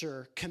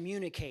culture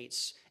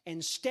communicates.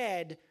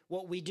 Instead,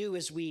 what we do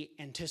is we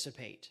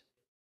anticipate.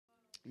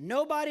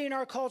 Nobody in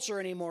our culture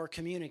anymore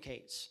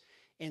communicates.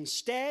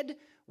 Instead,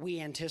 we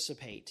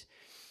anticipate.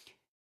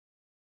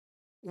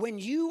 When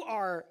you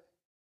are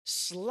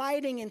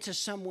sliding into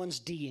someone's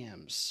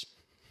DMs,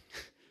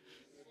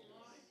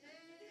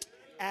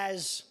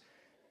 as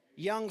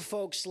young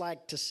folks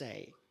like to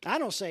say, I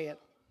don't say it,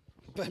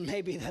 but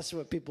maybe that's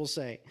what people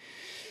say.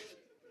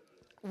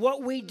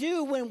 What we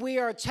do when we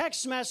are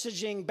text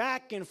messaging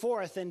back and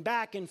forth, and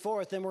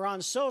we're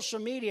on social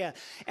media,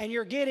 and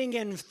you're getting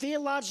in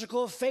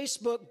theological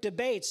Facebook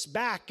debates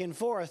back and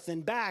forth,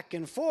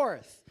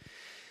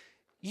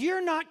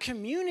 you're not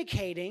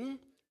communicating,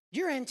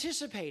 you're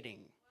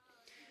anticipating.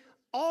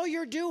 All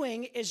you're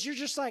doing is you're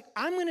just like,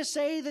 I'm going to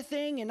say the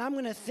thing, and I'm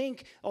going to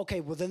think,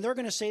 okay, well, then they're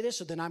going to say this,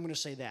 so then I'm going to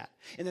say that.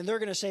 And then they're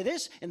going to say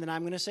this, and then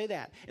I'm going to say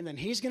that. And then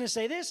he's going to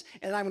say this,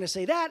 and I'm going to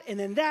say that, and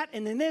then that,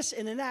 and then this,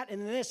 and then that,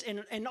 and then this.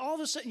 And all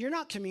of a sudden, you're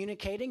not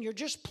communicating. You're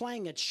just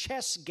playing a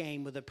chess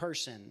game with a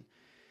person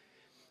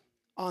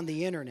on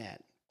the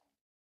internet.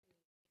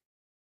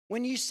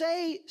 When you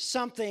say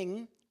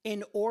something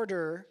in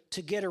order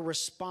to get a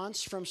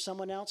response from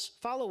someone else,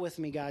 follow with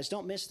me, guys.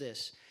 Don't miss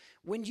this.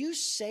 When you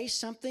say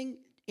something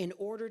in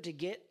order to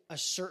get a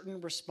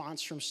certain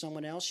response from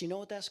someone else, you know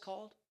what that's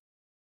called?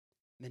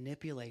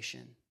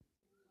 Manipulation.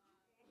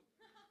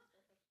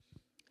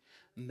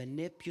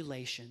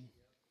 Manipulation.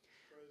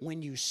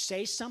 When you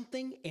say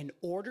something in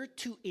order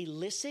to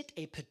elicit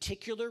a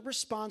particular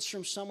response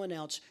from someone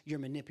else, you're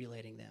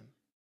manipulating them.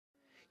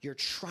 You're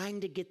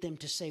trying to get them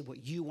to say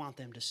what you want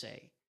them to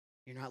say.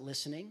 You're not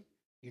listening.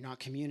 You're not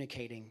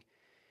communicating.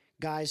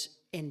 Guys,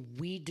 and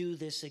we do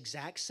this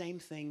exact same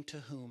thing to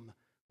whom?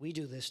 We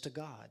do this to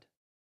God.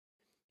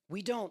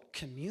 We don't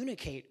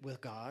communicate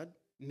with God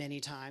many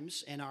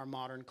times in our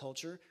modern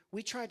culture.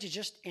 We try to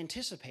just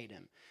anticipate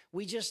him.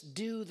 We just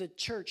do the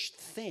church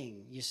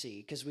thing, you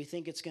see, because we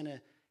think it's going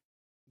to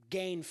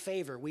gain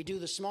favor. We do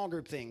the small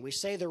group thing. We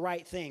say the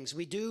right things.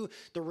 We do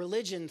the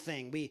religion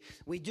thing.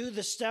 We do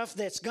the stuff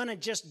that's going to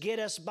just get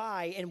us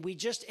by, and we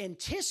just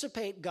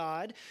anticipate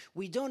God.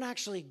 We don't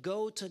actually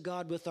go to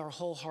God with our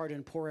whole heart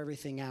and pour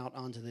everything out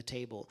onto the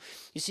table.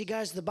 You see,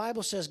 guys, the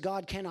Bible says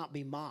God cannot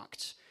be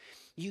mocked.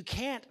 You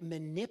can't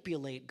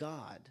manipulate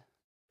God.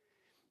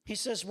 He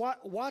says,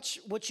 watch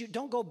what you,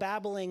 don't go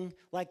babbling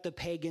like the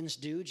pagans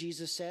do,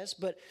 Jesus says,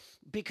 but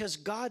because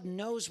God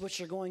knows what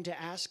you're going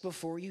to ask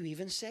before you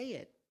even say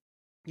it.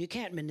 You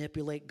can't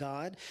manipulate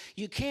God.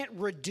 You can't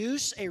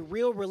reduce a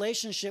real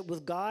relationship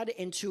with God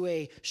into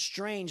a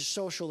strange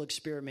social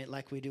experiment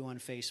like we do on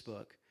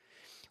Facebook.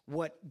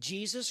 What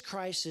Jesus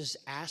Christ is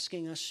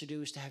asking us to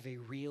do is to have a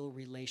real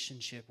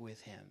relationship with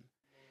him.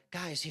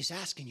 Guys, he's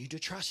asking you to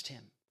trust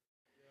him.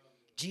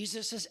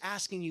 Jesus is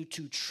asking you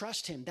to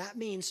trust him. That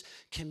means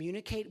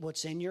communicate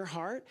what's in your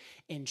heart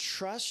and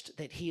trust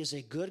that he is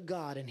a good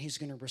God and he's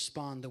going to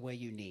respond the way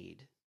you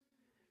need.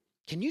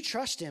 Can you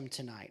trust him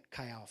tonight,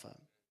 Chi Alpha?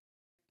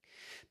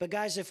 But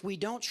guys, if we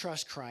don't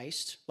trust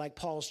Christ, like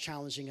Paul's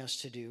challenging us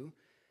to do,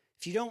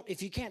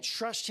 if you can't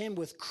trust him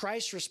with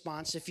Christ's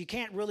response, if you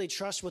can't really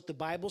trust what the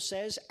Bible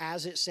says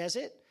as it says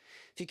it,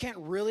 if you can't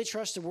really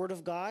trust the word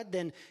of God,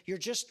 then you're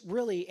just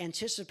really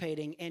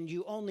anticipating and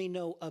you only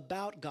know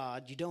about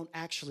God. You don't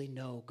actually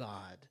know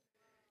God.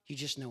 You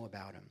just know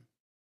about him.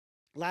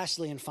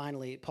 Lastly and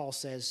finally, Paul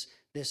says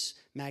this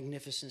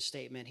magnificent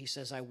statement. He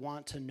says, I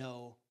want to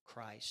know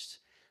Christ.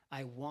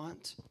 I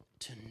want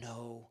to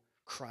know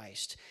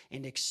Christ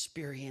and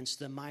experience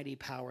the mighty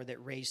power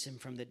that raised him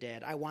from the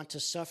dead. I want to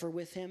suffer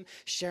with him,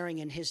 sharing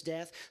in his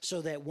death,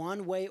 so that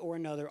one way or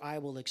another I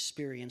will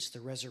experience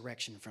the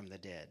resurrection from the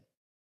dead.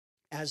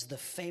 As the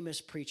famous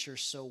preacher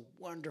so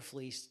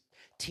wonderfully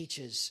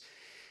teaches,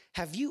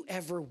 have you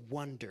ever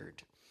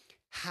wondered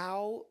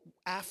how,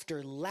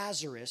 after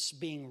Lazarus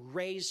being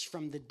raised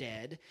from the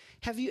dead,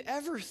 have you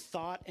ever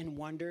thought and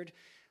wondered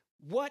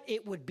what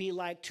it would be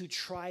like to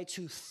try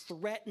to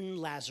threaten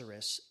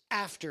Lazarus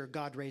after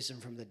God raised him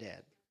from the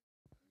dead?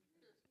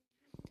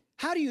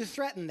 How do you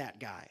threaten that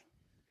guy?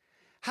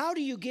 How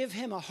do you give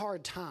him a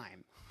hard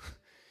time?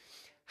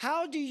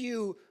 How do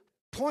you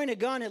point a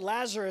gun at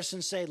Lazarus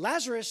and say,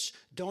 Lazarus,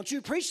 don't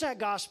you preach that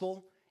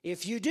gospel.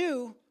 If you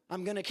do,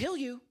 I'm going to kill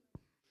you.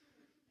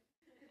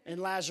 And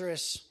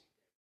Lazarus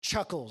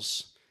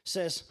chuckles,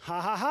 says,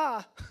 ha, ha,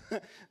 ha.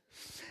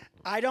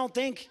 I don't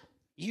think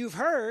you've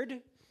heard,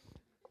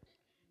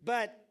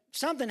 but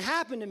something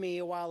happened to me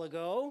a while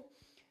ago,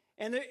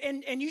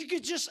 And you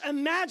could just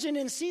imagine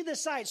and see the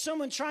sight.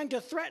 Someone trying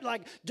to threaten,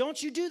 like,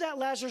 don't you do that,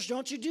 Lazarus,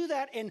 don't you do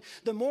that. And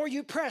the more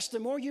you press, the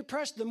more you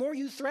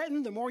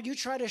threaten, the more you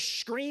try to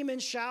scream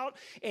and shout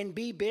and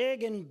be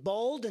big and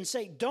bold and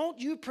say, don't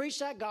you preach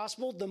that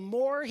gospel, the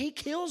more he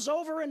keels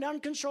over in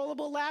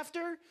uncontrollable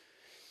laughter.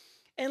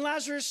 And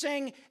Lazarus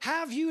saying,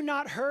 have you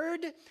not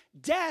heard?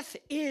 Death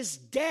is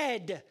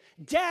dead.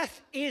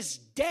 Death is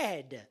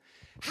dead.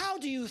 How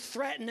do you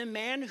threaten a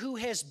man who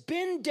has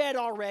been dead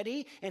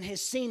already and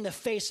has seen the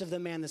face of the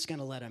man that's going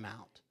to let him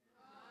out?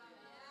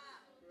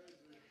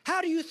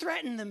 How do you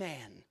threaten the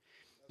man?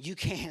 You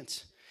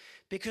can't.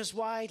 Because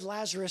why?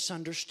 Lazarus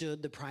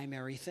understood the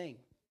primary thing.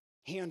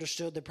 He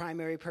understood the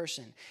primary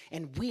person.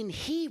 And when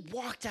he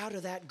walked out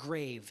of that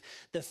grave,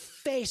 the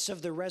face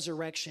of the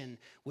resurrection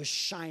was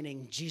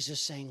shining,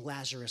 Jesus saying,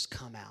 Lazarus,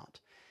 come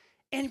out.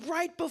 And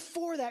right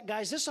before that,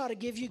 guys, this ought to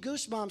give you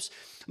goosebumps.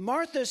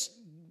 Martha's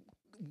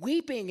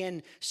weeping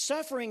and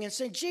suffering and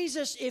saying,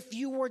 Jesus, if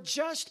you were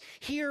just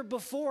here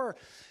before,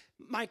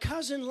 my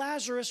cousin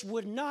Lazarus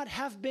would not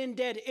have been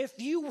dead. If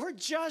you were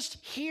just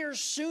here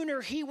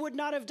sooner, he would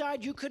not have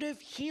died. You could have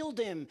healed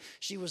him.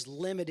 She was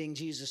limiting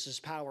Jesus'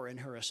 power in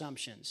her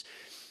assumptions.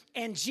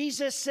 And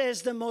Jesus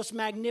says the most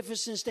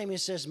magnificent statement.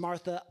 He says,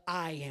 Martha,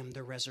 I am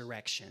the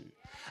resurrection.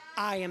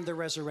 I am the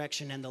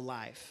resurrection and the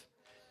life.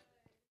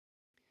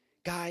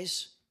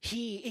 Guys,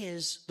 he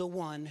is the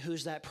one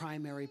who's that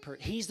primary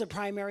person. He's the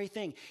primary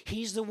thing.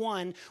 He's the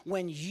one,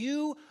 when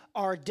you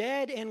are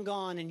dead and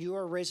gone and you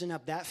are risen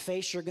up, that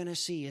face you're going to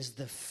see is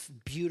the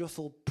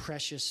beautiful,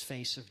 precious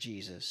face of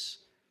Jesus.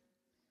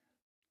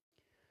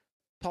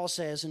 Paul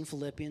says in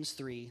Philippians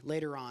 3,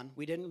 later on,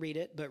 we didn't read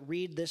it, but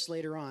read this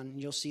later on,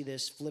 and you'll see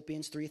this,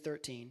 Philippians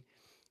 3:13.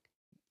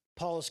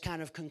 Paul is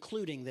kind of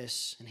concluding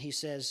this, and he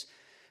says,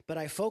 but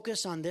I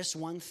focus on this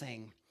one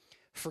thing,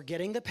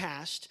 forgetting the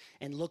past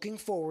and looking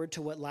forward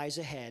to what lies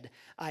ahead,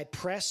 I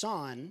press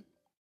on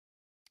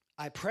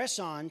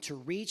to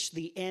reach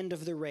the end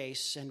of the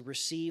race and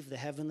receive the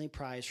heavenly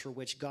prize for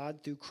which God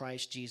through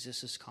Christ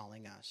Jesus is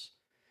calling us.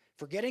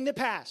 Forgetting the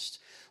past,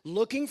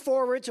 looking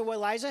forward to what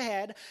lies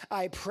ahead,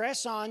 I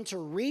press on to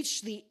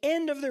reach the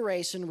end of the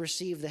race and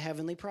receive the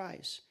heavenly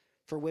prize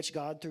for which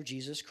God through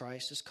Jesus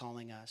Christ is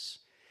calling us.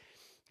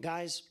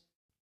 Guys,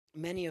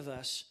 many of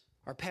us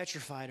are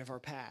petrified of our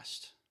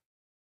past.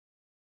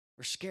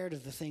 We're scared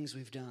of the things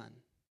we've done.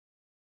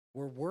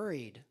 We're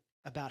worried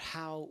about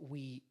how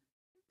we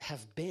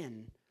have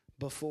been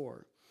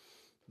before.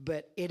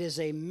 But it is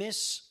a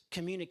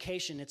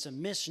miscommunication. It's a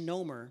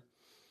misnomer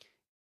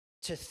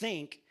to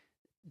think,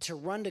 to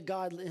run to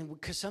God,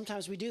 because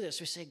sometimes we do this.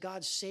 We say,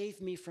 God, save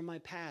me from my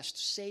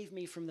past. Save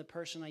me from the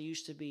person I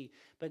used to be.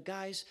 But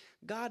guys,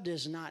 God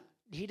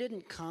he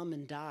didn't come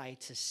and die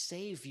to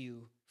save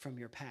you from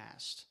your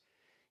past.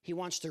 He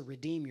wants to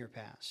redeem your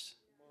past.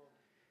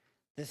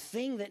 The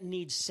thing that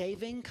needs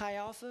saving, Chi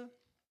Alpha,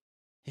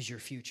 is your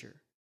future.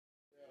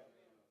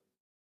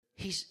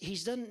 He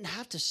doesn't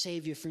have to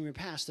save you from your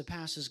past. The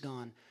past is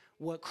gone.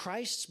 What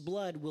Christ's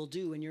blood will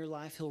do in your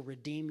life, he'll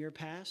redeem your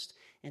past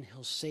and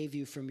he'll save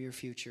you from your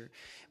future.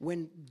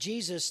 When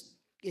Jesus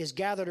is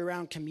gathered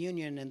around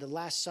communion and the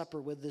Last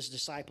Supper with his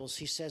disciples,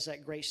 he says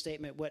that great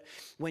statement,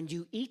 when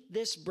you eat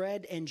this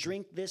bread and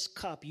drink this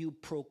cup, you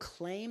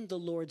proclaim the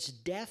Lord's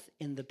death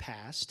in the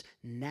past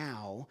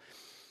now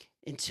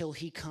until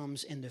he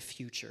comes in the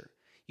future.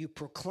 You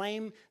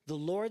proclaim the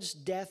Lord's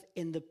death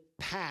in the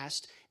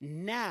past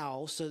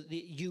now so that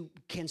you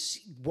can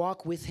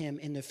walk with him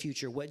in the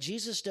future. What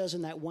Jesus does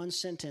in that one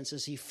sentence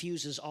is he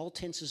fuses all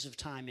tenses of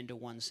time into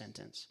one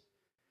sentence.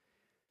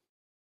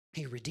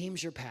 He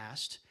redeems your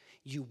past,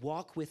 you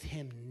walk with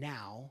him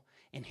now,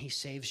 and he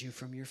saves you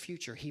from your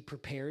future. He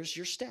prepares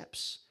your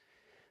steps.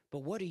 But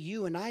what do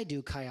you and I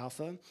do, Chi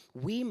Alpha?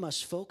 We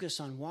must focus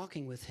on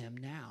walking with him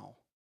now.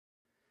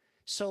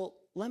 So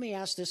let me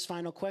ask this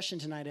final question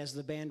tonight as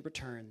the band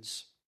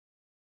returns.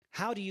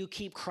 How do you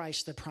keep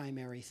Christ the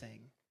primary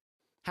thing?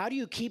 How do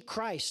you keep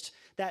Christ,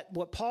 that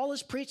what Paul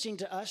is preaching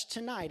to us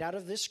tonight out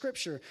of this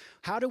scripture,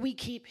 how do we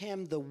keep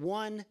him the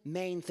one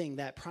main thing,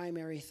 that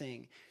primary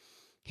thing?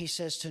 He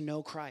says to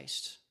know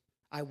Christ.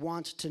 I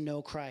want to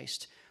know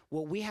Christ.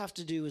 What we have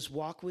to do is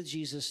walk with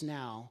Jesus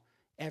now,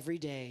 every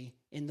day,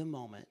 in the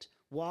moment.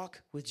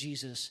 Walk with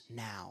Jesus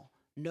now.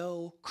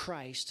 Know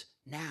Christ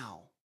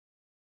now.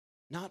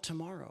 Not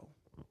tomorrow.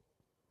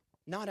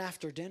 Not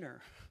after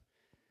dinner.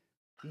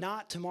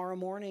 Not tomorrow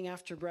morning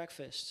after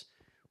breakfast.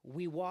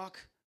 We walk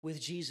with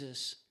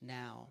Jesus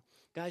now.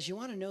 Guys, you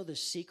want to know the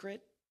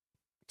secret?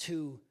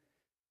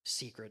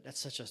 That's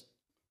such a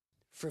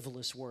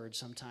frivolous word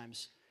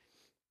sometimes.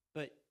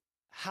 But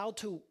how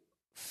to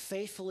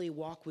faithfully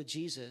walk with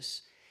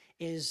Jesus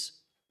is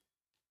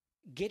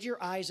get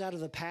your eyes out of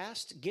the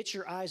past, get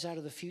your eyes out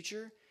of the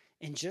future,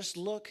 and just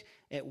look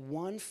at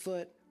one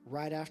foot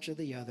right after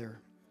the other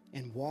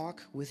and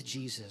walk with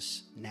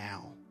Jesus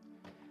now.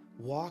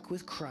 Walk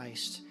with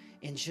Christ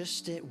and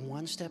just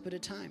one step at a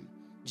time.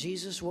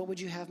 Jesus, what would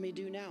you have me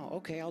do now?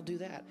 Okay, I'll do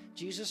that.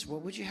 Jesus,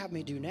 what would you have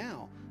me do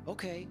now?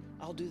 Okay,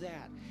 I'll do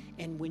that.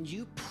 And when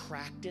you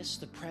practice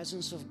the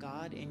presence of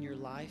God in your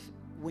life,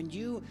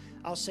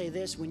 I'll say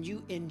this, when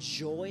you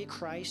enjoy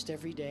Christ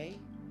every day,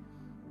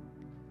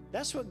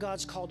 that's what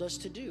God's called us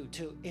to do,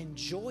 to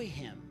enjoy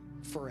him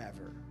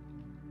forever.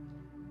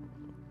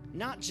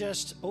 Not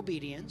just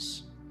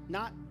obedience,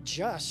 not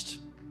just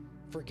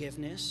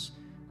forgiveness,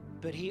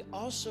 but he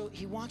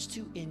wants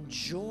to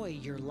enjoy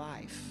your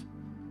life.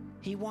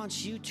 He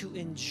wants you to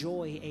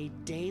enjoy a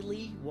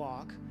daily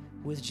walk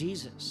with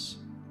Jesus.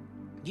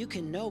 You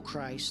can know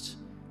Christ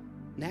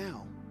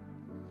now.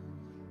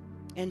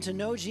 And to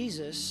know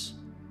Jesus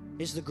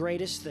is the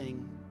greatest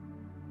thing.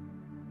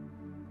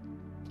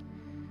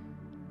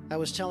 I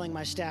was telling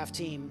my staff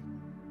team,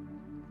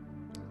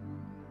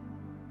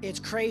 it's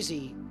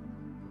crazy.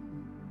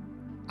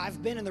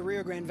 I've been in the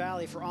Rio Grande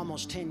Valley for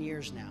almost 10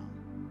 years now.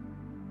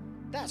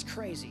 That's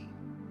crazy.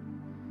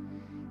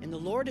 And the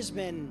Lord has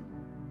been,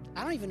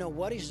 I don't even know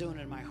what he's doing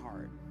in my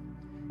heart,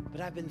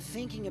 but I've been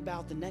thinking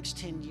about the next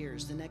 10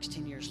 years.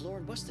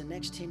 Lord, what's the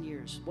next 10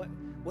 years? What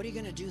are you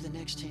going to do the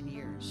next 10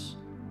 years?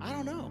 I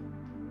don't know.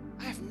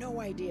 I have no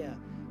idea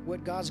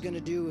what God's going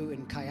to do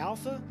in Chi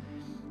Alpha.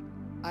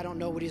 I don't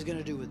know what he's going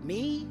to do with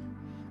me.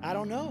 I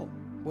don't know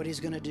what he's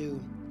going to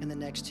do in the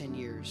next 10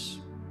 years.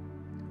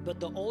 But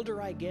the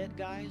older I get,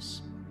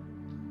 guys,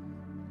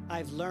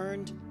 I've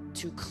learned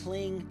to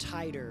cling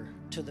tighter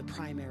to the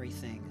primary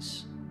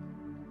things.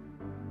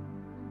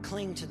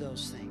 Cling to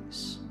those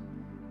things.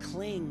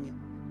 Cling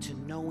to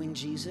knowing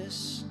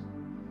Jesus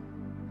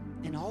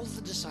and all of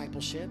the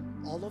discipleship,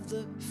 all of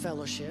the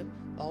fellowship,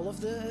 all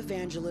of the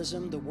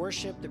evangelism, the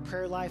worship, the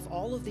prayer life,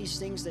 all of these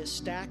things that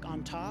stack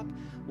on top.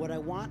 What I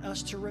want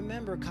us to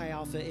remember, Chi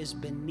Alpha, is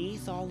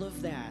beneath all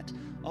of that,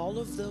 all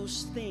of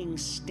those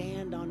things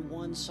stand on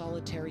one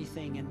solitary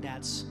thing, and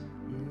that's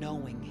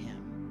knowing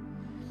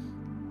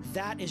him.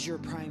 That is your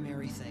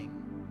primary thing,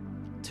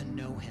 to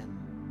know him.